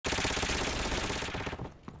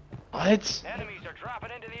What? Enemies are dropping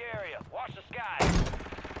into the area. Watch the sky.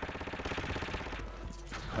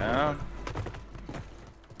 Down.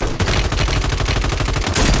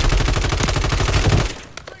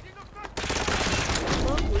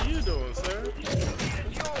 What were you doing, sir?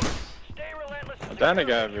 It's yours. Stay relentless. I found a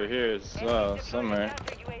guy over here as well, somewhere.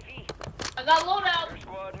 I got loadout. Your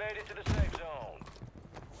squad made it to the safe zone.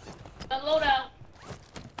 Got loadout.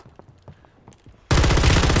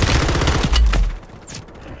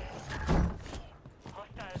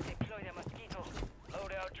 Hostiles deploy the mosquito.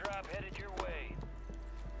 Loadout drop headed your way.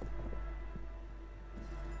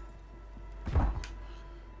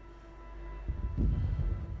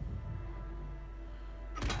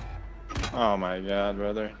 Oh my god,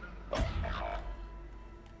 brother.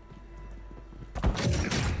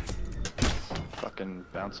 Fucking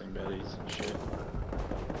bouncing betties and shit.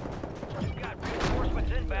 You got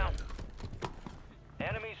reinforcements inbound.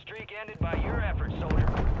 Enemy streak ended by your efforts, soldier.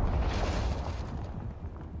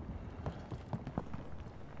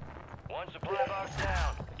 One supply box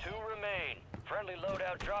down. 2 remain. Friendly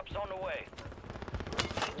loadout drops on the way.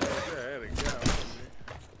 Yeah, I had a guy on me.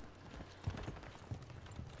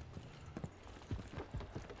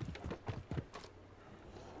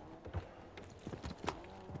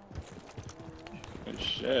 Good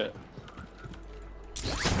shit.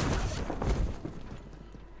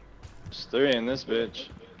 There's 3 in this bitch.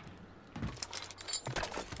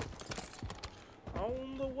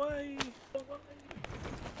 On the way.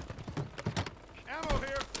 Ammo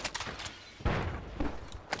here.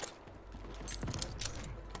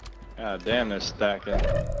 God damn, they're stacking.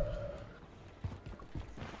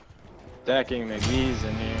 Stacking McGee's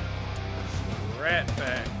in here. Rat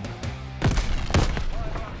pack.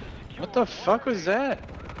 What the fuck was that,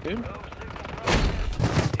 dude?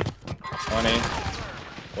 20.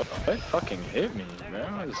 What fucking hit me,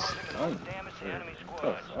 man? I was stunned. What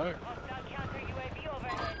the fuck?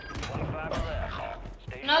 25 left.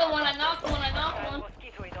 Stay Another one. I knocked one. I knocked one.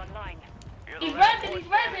 Mosquito is online. He's resin. He's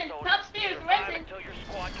resin. Top stairs. Resin. Until your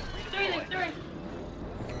squad can 3. redeploy. There's 3.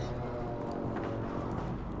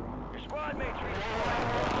 Your squad mates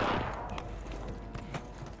redeployed.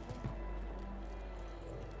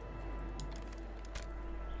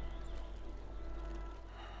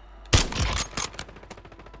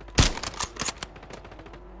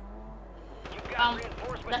 You've got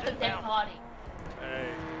reinforcements That's a dead inbound. body. Hey,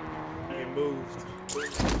 he moved.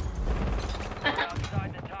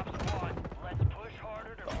 Outside the top squad. Let's push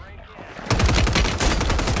harder to break in.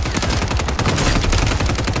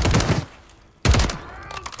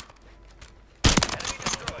 Enemy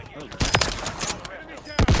destroyed. Use your Enemy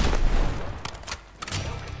kill down.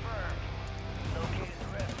 confirmed. Located the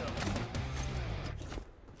rest of them.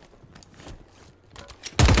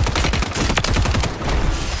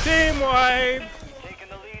 Team wipe. Taking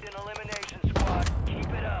the lead in elimination, squad. Keep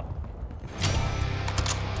it up.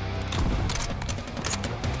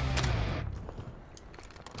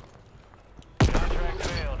 Contract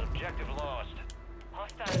failed. Objective lost.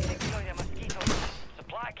 Hostiles deploy the mosquito.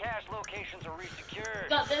 Supply cache locations are resecured.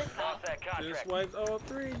 Got this. Lost that Just contract. wiped all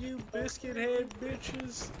 3 of you biscuit head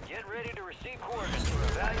bitches. Get ready to receive coordinates for a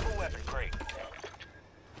valuable weapon crate.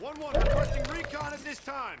 1-1 requesting recon at this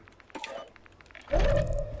time. You're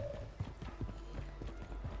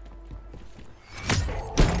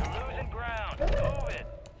losing ground. Move it.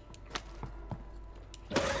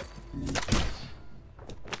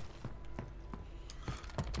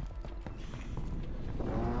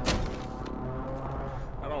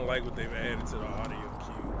 I don't like what they've added to the audio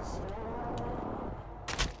cues.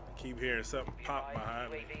 I keep hearing something pop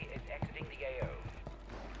behind me. UAV is exiting the AO.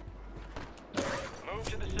 Move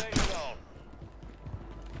to the safe zone.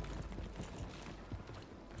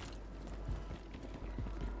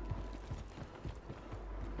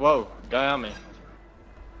 Whoa, guy on me.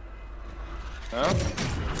 Huh? I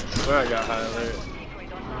swear I got high alert.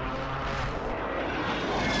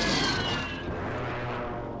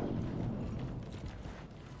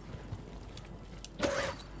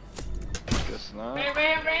 Guess not.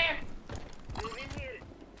 Rare. Move in here.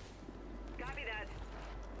 Copy that.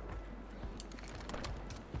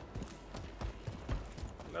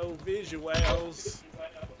 No visuals.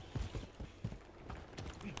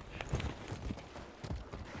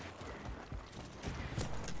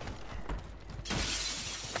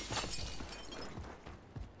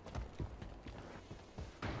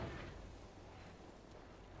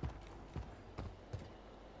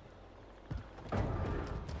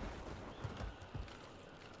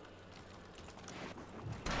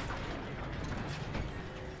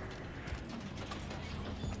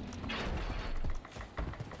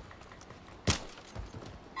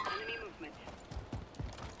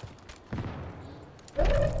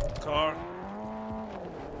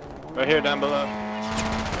 Right here, down below.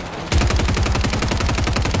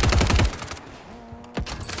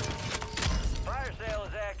 Fire sale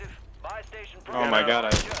is active. Buy station. Oh my god,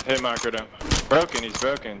 I hit markered him. Broken, he's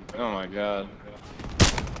broken. Oh my god.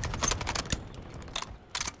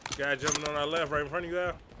 Guy jumping on our left, right in front of you, Al.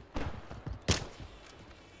 Yep,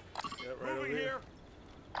 right over Moving here. here.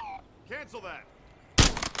 Cancel that.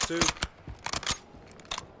 2.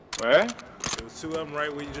 Where? There was 2 of them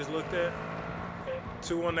right where you just looked at.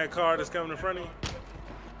 2 on that car that's coming in front of you.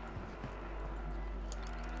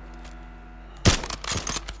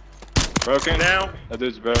 Broken? Down. That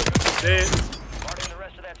dude's broke. Dead. Marking the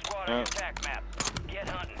rest of that squad on Yeah. your attack map. Get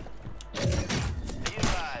hunting. Be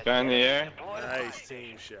advised. Guy in the air. Deploy to Nice fire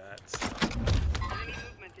team shots.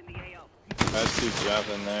 That's two jobs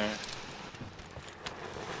in there.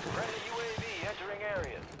 Friendly UAV entering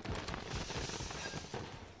area.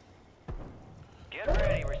 Get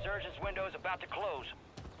ready. Resurgence window is about to close.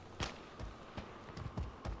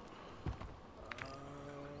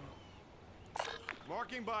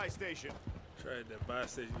 Marking buy station. Tried that buy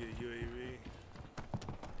station, get a UAV.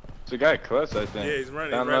 There's a guy close, I think. Yeah, he's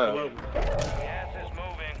running Down right low. below me. Gas is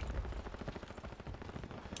moving.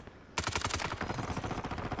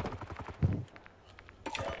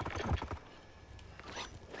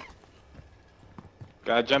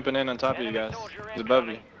 Guy jumping in on top of you guys. He's above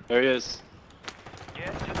you. There he is.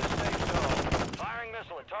 Get to the safe zone. Firing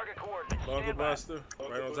missile at target coordinates. Bunker Stand by. buster,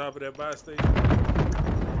 right on top of that buy station.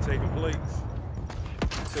 Taking plates.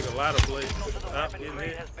 Took a lot of plates. Signal to the Up, weapon getting crate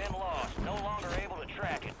hit. has been lost. No longer able to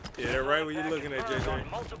track it. Yeah, they're right where you're Back looking at, confirmed JJ. on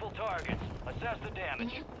multiple targets. Assess the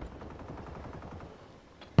damage.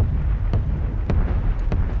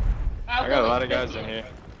 I got a lot of guys in here.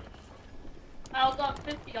 I got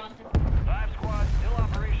 50 on him. 5 squads still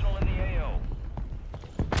operational in the AO.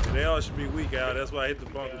 They all should be weak out. That's why I hit the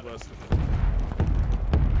bunker buster.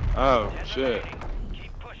 Oh, 10 shit. remaining.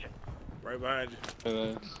 Keep pushing. Right behind you.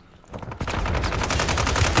 Look at this.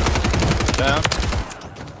 Down.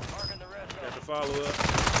 Marking the rest Got of to follow up.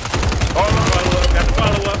 Follow up. Got to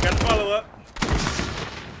follow up. Got to follow up.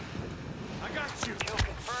 I got you. kill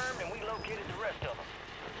confirmed, and we located the rest of them.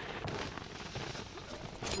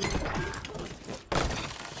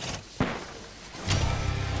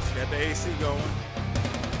 Got the AC going.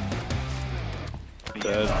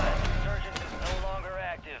 Dead. Resurgence is no longer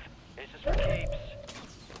active. This is for keeps.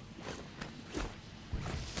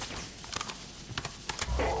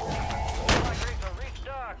 Supply crates are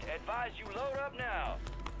restocked. Advise you load up now.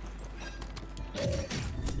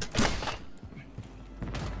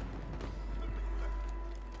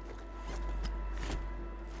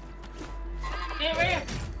 Get rear.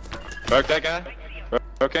 Broke that guy?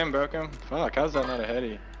 Broke him. Fuck, how's that not a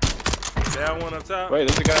heady? Down one up top. Wait,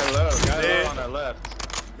 there's a guy low. Guy Dead. low on our left.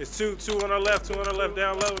 It's two on our left,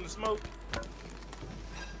 down low in the smoke.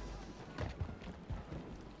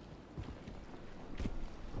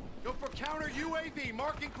 Go for counter UAV.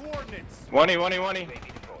 Marking coordinates. One.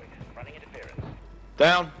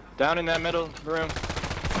 Down in that middle room.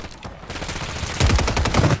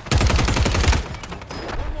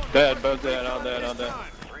 Dead, both dead, all dead.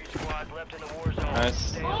 3 squads left in the war zone. Nice.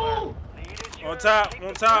 Stay alert. Oh! Lead is On yours. top, Keep on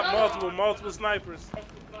the top, fight. multiple snipers.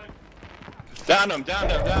 Down him. Gas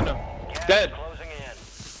Dead. closing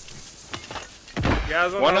in.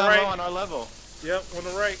 Guys on One the on right. low on our level. Yep, on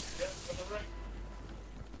the right.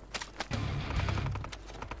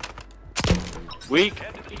 Weak.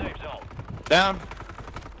 Head to the safe zone. Down.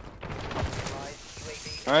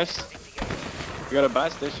 Nice. We got a buy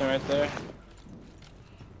station right there.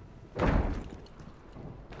 Counter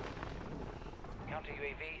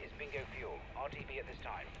UAV is bingo fuel. RTV at this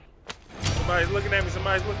time. Somebody's looking at me.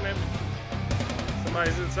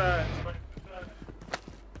 Somebody's inside.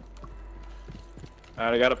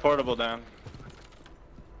 Alright, I got a portable down.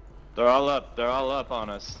 They're all up on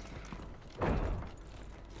us.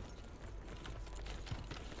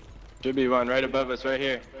 Should be one right above us, right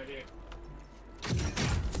here.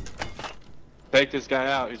 Take this guy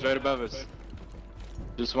out, he's right above us.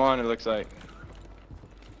 Just one, it looks like.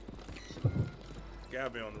 Gotta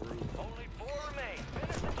be on the roof. Only 4 remain.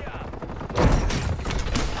 Finish the job.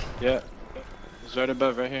 Yeah. He's right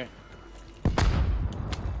above, right here.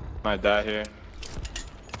 Might die here.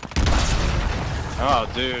 Oh,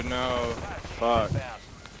 dude, no. Fuck.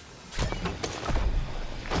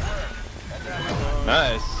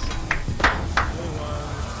 Nice.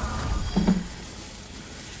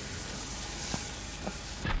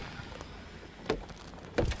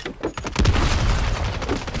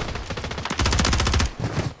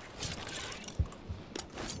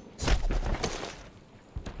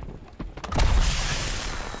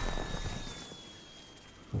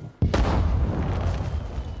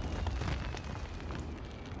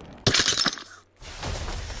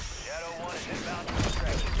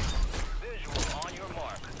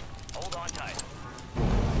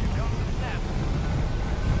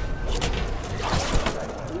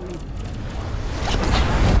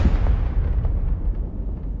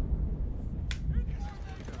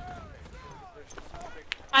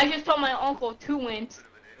 I just told my uncle 2 wins.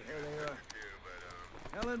 There they are.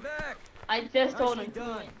 Helen back. I just told Nicely him 2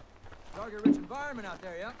 done. wins. Target-rich environment out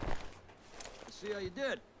there, yeah? Let's see how you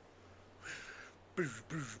did.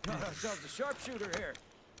 Got ourselves a sharpshooter here.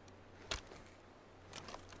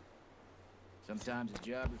 Sometimes a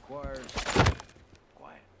job requires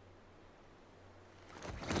quiet.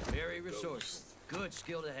 Very resourceful. Good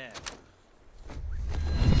skill to have.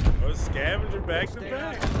 Oh, scavenger back to Stay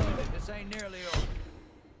back. out. This ain't nearly over.